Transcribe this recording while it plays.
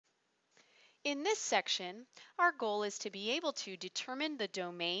In this section, our goal is to be able to determine the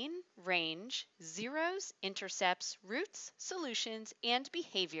domain, range, zeros, intercepts, roots, solutions, and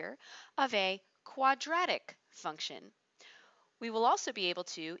behavior of a quadratic function. We will also be able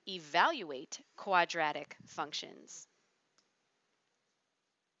to evaluate quadratic functions.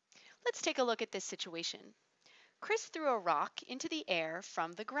 Let's take a look at this situation. Chris threw a rock into the air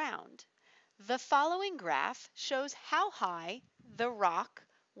from the ground. The following graph shows how high the rock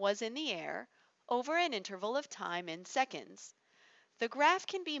was in the air over an interval of time in seconds. The graph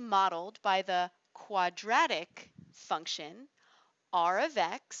can be modeled by the quadratic function r of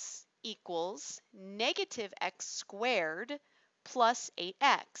x equals negative x squared plus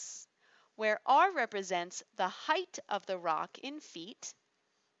 8x, where r represents the height of the rock in feet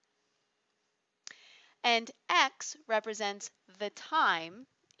and x represents the time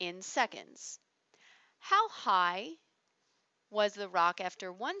in seconds. How high was the rock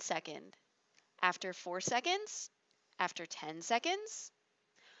after 1 second? After 4 seconds? After 10 seconds?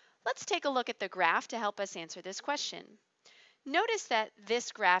 Let's take a look at the graph to help us answer this question. Notice that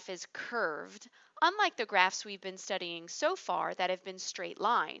this graph is curved, unlike the graphs we've been studying so far that have been straight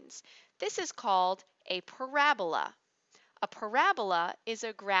lines. This is called a parabola. A parabola is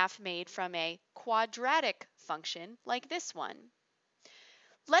a graph made from a quadratic function like this one.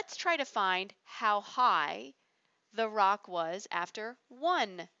 Let's try to find how high the rock was after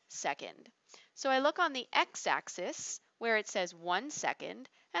 1 second. So I look on the x-axis where it says 1 second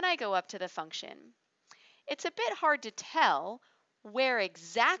and I go up to the function. It's a bit hard to tell where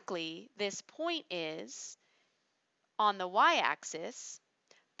exactly this point is on the y-axis,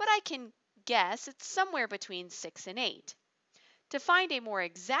 but I can guess it's somewhere between 6 and 8. To find a more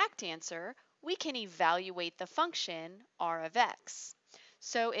exact answer, we can evaluate the function r of x.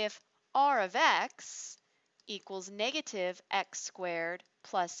 So if r of x equals negative x squared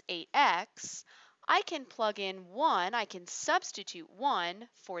plus 8x, I can plug in 1, I can substitute 1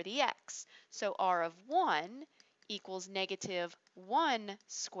 for the x. So r of 1 equals negative 1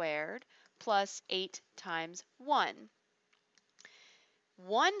 squared plus 8 times 1.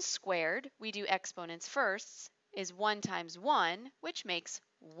 1 squared, we do exponents first, is 1 times 1, which makes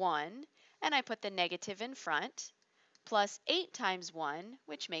 1, and I put the negative in front, plus 8 times 1,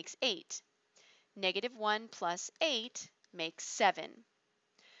 which makes 8. Negative 1 plus 8 makes 7.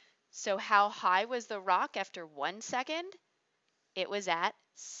 So how high was the rock after 1 second? It was at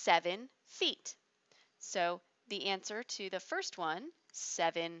 7 feet. So the answer to the first one,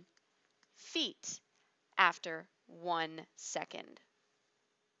 7 feet after 1 second.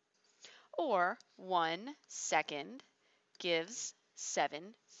 Or 1 second gives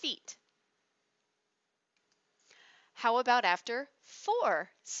 7 feet. How about after 4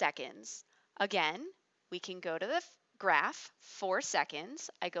 seconds? Again, we can go to the graph, 4 seconds.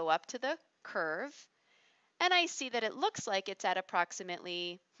 I go up to the curve, and I see that it looks like it's at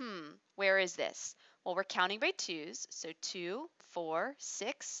approximately, where is this? Well, we're counting by twos, so 2, 4,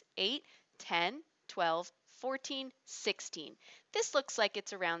 6, 8, 10, 12, 14, 16. This looks like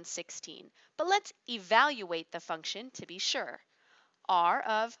it's around 16, but let's evaluate the function to be sure. R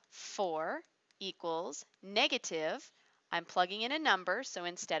of 4 equals negative, I'm plugging in a number, so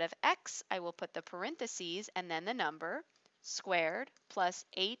instead of x, I will put the parentheses and then the number, squared plus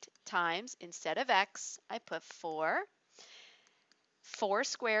 8 times, instead of x, I put 4. 4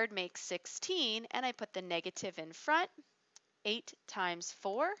 squared makes 16, and I put the negative in front. 8 times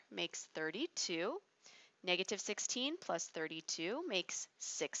 4 makes 32. Negative 16 plus 32 makes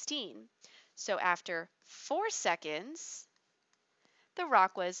 16. So after 4 seconds, the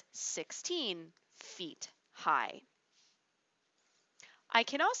rock was 16 feet high. I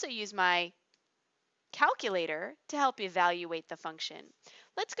can also use my calculator to help evaluate the function.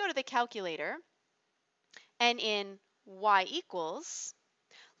 Let's go to the calculator, and in y equals,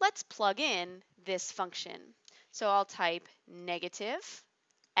 let's plug in this function. So I'll type negative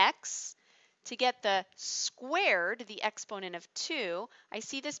x. To get the squared, the exponent of 2, I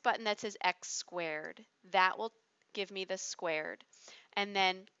see this button that says x squared. That will give me the squared. And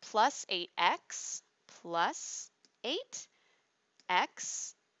then plus 8x plus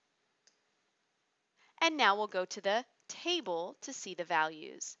 8x. And now we'll go to the table to see the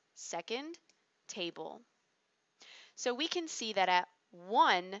values. Second table. So we can see that at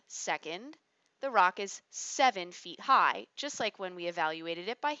 1 second, the rock is 7 feet high, just like when we evaluated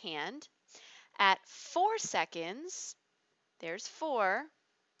it by hand. At 4 seconds, there's 4,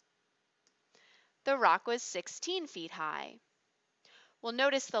 the rock was 16 feet high. Well,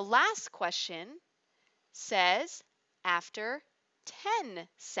 notice the last question says after 10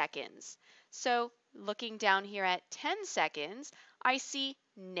 seconds. So looking down here at 10 seconds, I see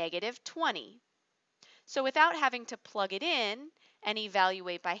 -20. So without having to plug it in and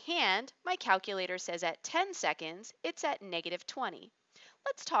evaluate by hand, my calculator says at 10 seconds, it's at -20.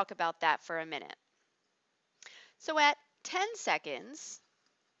 Let's talk about that for a minute. So at 10 seconds,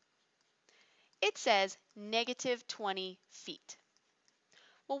 it says -20 feet.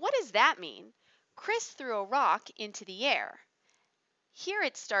 Well, what does that mean? Chris threw a rock into the air. Here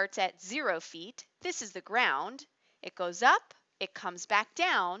it starts at 0 feet. This is the ground. It goes up, it comes back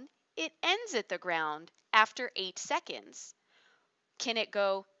down, it ends at the ground after 8 seconds. Can it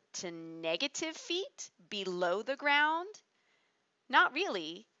go to -feet below the ground? Not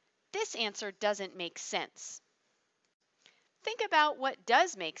really. This answer doesn't make sense. Think about what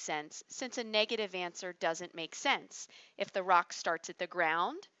does make sense, since a negative answer doesn't make sense. If the rock starts at the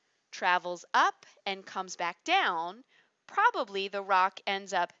ground, travels up, and comes back down, probably the rock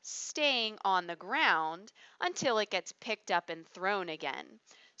ends up staying on the ground until it gets picked up and thrown again.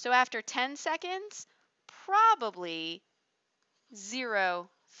 So after 10 seconds, probably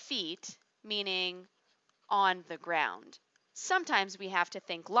 0 feet, meaning on the ground. Sometimes we have to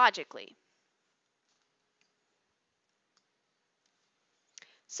think logically.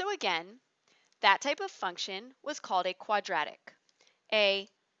 So again, that type of function was called a quadratic. A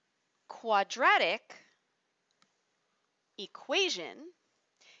quadratic equation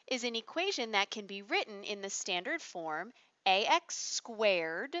is an equation that can be written in the standard form ax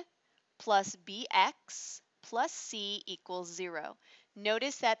squared plus bx plus c equals 0.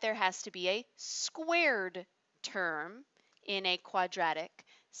 Notice that there has to be a squared term in a quadratic.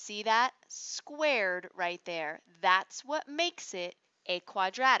 See that? Squared right there. That's what makes it a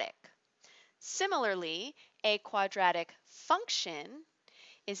quadratic. Similarly, a quadratic function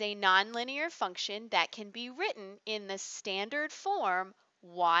is a nonlinear function that can be written in the standard form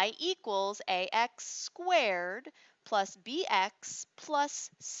y equals ax squared plus bx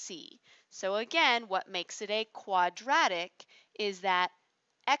plus c. So again, what makes it a quadratic is that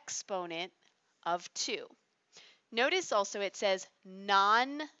exponent of 2. Notice also it says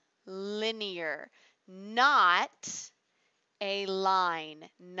nonlinear, not a line,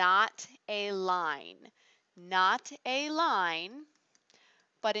 not a line, not a line,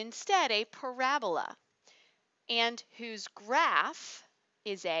 but instead a parabola, and whose graph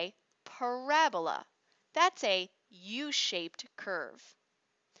is a parabola. That's a U-shaped curve.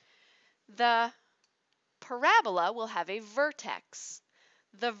 The parabola will have a vertex.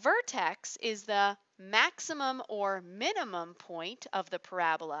 The vertex is the maximum or minimum point of the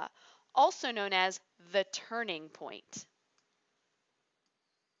parabola, also known as the turning point.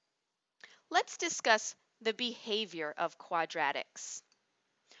 Let's discuss the behavior of quadratics.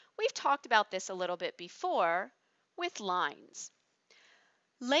 We've talked about this a little bit before with lines.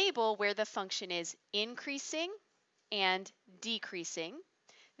 Label where the function is increasing and decreasing,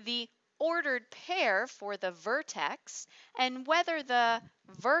 the ordered pair for the vertex, and whether the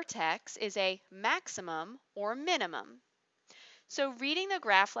vertex is a maximum or minimum. So reading the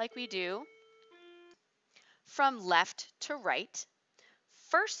graph like we do from left to right,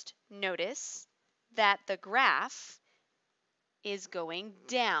 first notice that the graph is going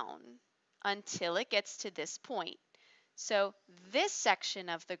down until it gets to this point. So this section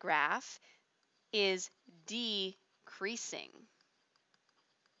of the graph is decreasing.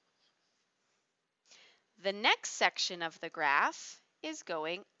 The next section of the graph is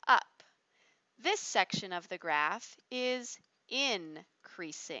going up. This section of the graph is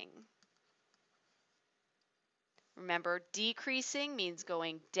increasing. Remember, decreasing means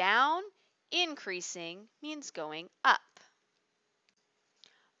going down, increasing means going up.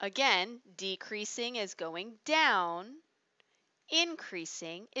 Again, decreasing is going down,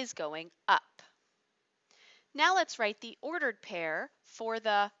 increasing is going up. Now let's write the ordered pair for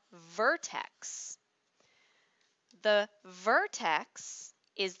the vertex. The vertex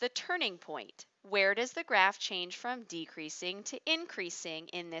is the turning point. Where does the graph change from decreasing to increasing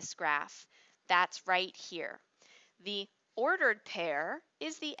in this graph? That's right here. The ordered pair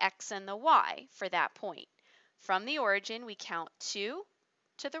is the x and the y for that point. From the origin, we count 2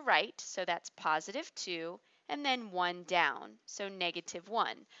 to the right, so that's +2, and then 1 down, so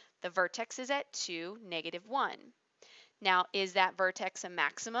 -1. The vertex is at 2, -1. Now, is that vertex a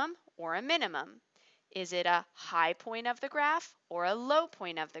maximum or a minimum? Is it a high point of the graph or a low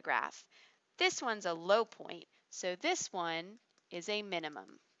point of the graph? This one's a low point, so this one is a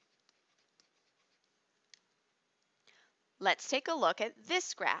minimum. Let's take a look at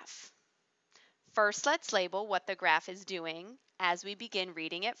this graph. First, let's label what the graph is doing as we begin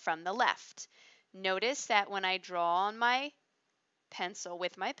reading it from the left. Notice that when I draw on my pencil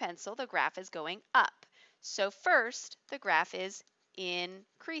with my pencil, the graph is going up. So first, the graph is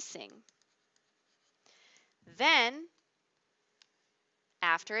increasing. Then,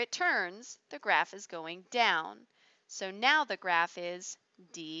 after it turns, the graph is going down. So now the graph is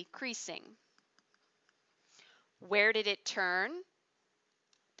decreasing. Where did it turn?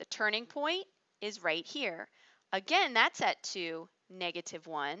 The turning point is right here. Again, that's at 2,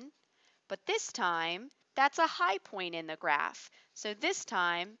 -1. But this time, that's a high point in the graph. So this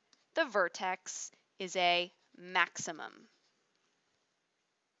time, the vertex is a maximum.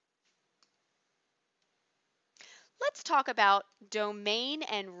 Let's talk about domain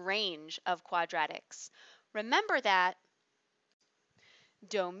and range of quadratics. Remember that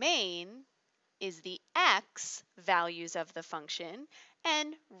domain is the x values of the function,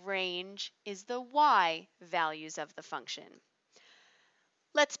 and range is the y values of the function.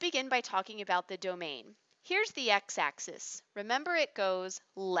 Let's begin by talking about the domain. Here's the x-axis. Remember, it goes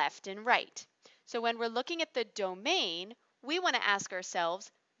left and right. So when we're looking at the domain, we want to ask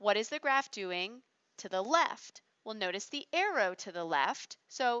ourselves, what is the graph doing to the left? Well, notice the arrow to the left,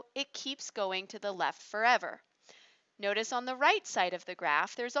 so it keeps going to the left forever. Notice on the right side of the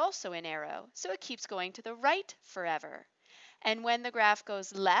graph, there's also an arrow, so it keeps going to the right forever. And when the graph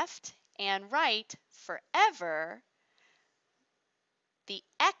goes left and right forever, the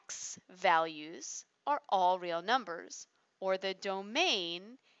x values are all real numbers, or the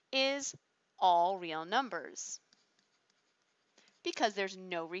domain is all real numbers, because there's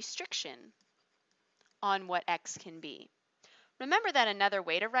no restriction on what x can be. Remember that another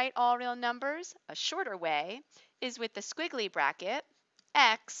way to write all real numbers, a shorter way, is with the squiggly bracket,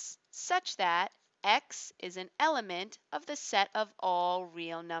 x, such that x is an element of the set of all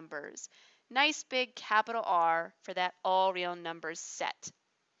real numbers. Nice big capital R for that all real numbers set.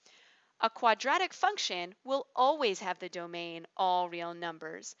 A quadratic function will always have the domain all real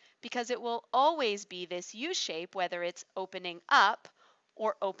numbers because it will always be this U shape, whether it's opening up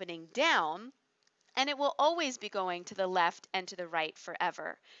or opening down, and it will always be going to the left and to the right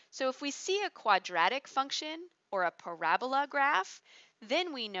forever. So if we see a quadratic function or a parabola graph,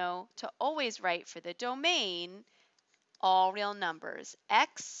 then we know to always write for the domain all real numbers,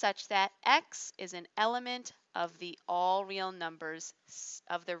 x such that x is an element of the all real numbers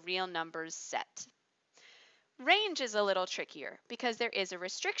of the real numbers set. Range is a little trickier because there is a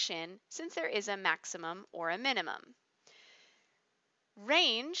restriction since there is a maximum or a minimum.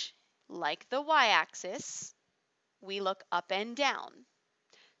 Range, like the y-axis, we look up and down.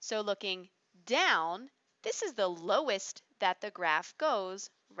 So looking down, this is the lowest that the graph goes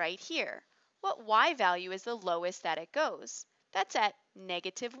right here. What y value is the lowest that it goes? That's at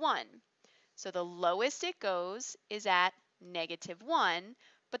 -1. So the lowest it goes is at -1,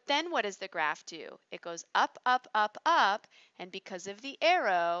 but then what does the graph do? It goes up, up, up, up, and because of the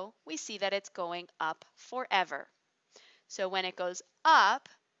arrow, we see that it's going up forever. So when it goes up,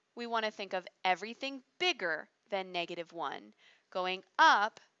 we want to think of everything bigger than -1. Going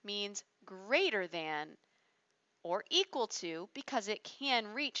up means greater than or equal to because it can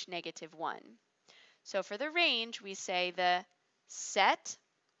reach -1. So for the range, we say the set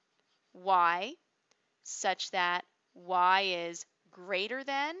y such that y is greater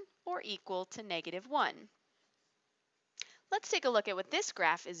than or equal to -1. Let's take a look at what this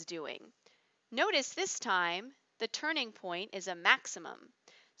graph is doing. Notice this time the turning point is a maximum.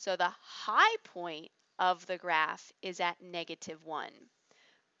 So the high point of the graph is at -1.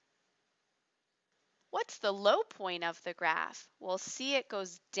 What's the low point of the graph? Well, see, it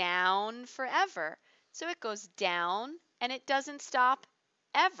goes down forever. So it goes down and it doesn't stop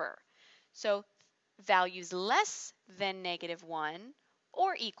ever. So values less than -1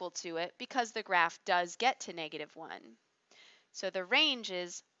 or equal to it because the graph does get to -1. So the range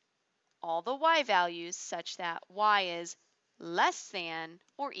is all the y values such that y is less than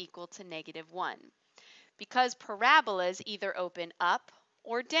or equal to -1. Because parabolas either open up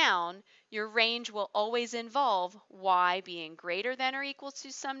or down, your range will always involve y being greater than or equal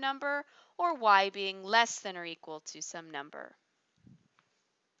to some number or y being less than or equal to some number.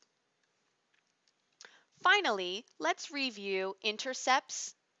 Finally, let's review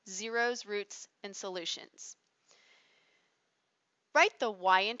intercepts, zeros, roots, and solutions. Write the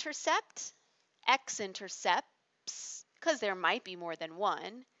y-intercept, x-intercepts, because there might be more than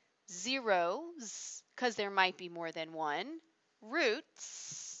one, zeros, because there might be more than one,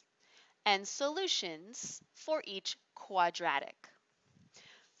 roots, and solutions for each quadratic.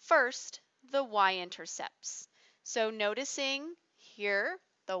 First, the y-intercepts. So noticing here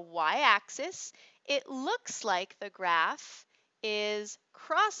the y-axis, it looks like the graph is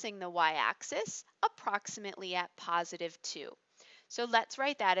crossing the y-axis approximately at +2. So let's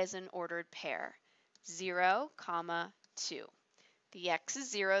write that as an ordered pair, 0, 2. The x is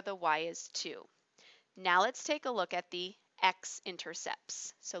 0, the y is 2. Now let's take a look at the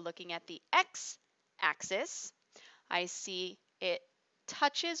x-intercepts. So looking at the x-axis, I see it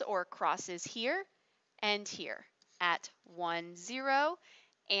touches or crosses here and here at 1, 0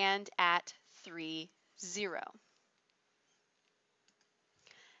 and at 3, 0.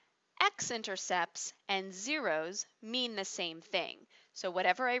 X-intercepts and zeros mean the same thing. So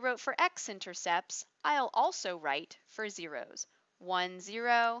whatever I wrote for x-intercepts, I'll also write for zeros. 1,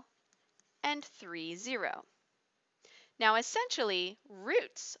 0 and 3, 0. Now essentially,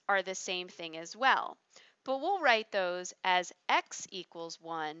 roots are the same thing as well, but we'll write those as x equals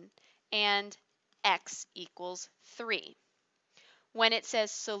 1 and x equals 3. When it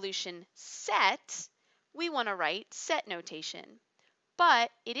says solution set, we want to write set notation.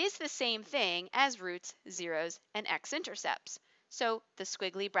 But it is the same thing as roots, zeros, and x-intercepts. So the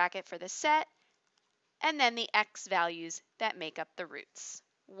squiggly bracket for the set, and then the x values that make up the roots,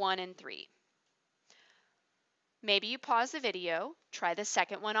 1 and 3. Maybe you pause the video, try the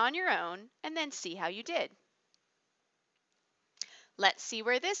second one on your own, and then see how you did. Let's see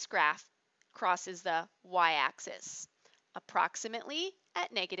where this graph crosses the y-axis, approximately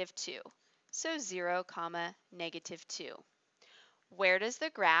at -2. So 0, -2. Where does the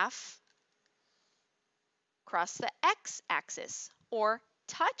graph cross the x-axis or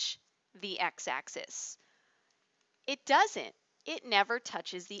touch the x-axis? It doesn't. It never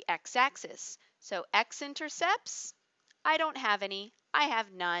touches the x-axis. So x-intercepts, I don't have any. I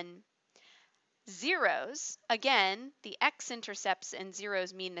have none. Zeros, again, the x-intercepts and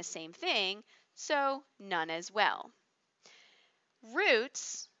zeros mean the same thing, so none as well.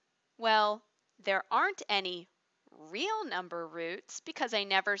 Roots, well, there aren't any real number roots because I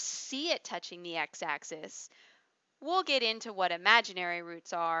never see it touching the x-axis. We'll get into what imaginary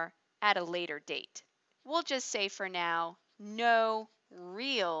roots are at a later date. We'll just say for now, no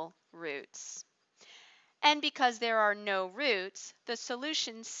real roots. And because there are no roots, the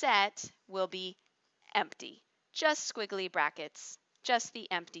solution set will be empty. Just squiggly brackets, just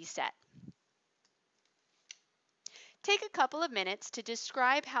the empty set. Take a couple of minutes to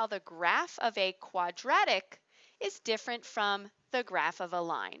describe how the graph of a quadratic is different from the graph of a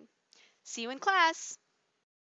line. See you in class.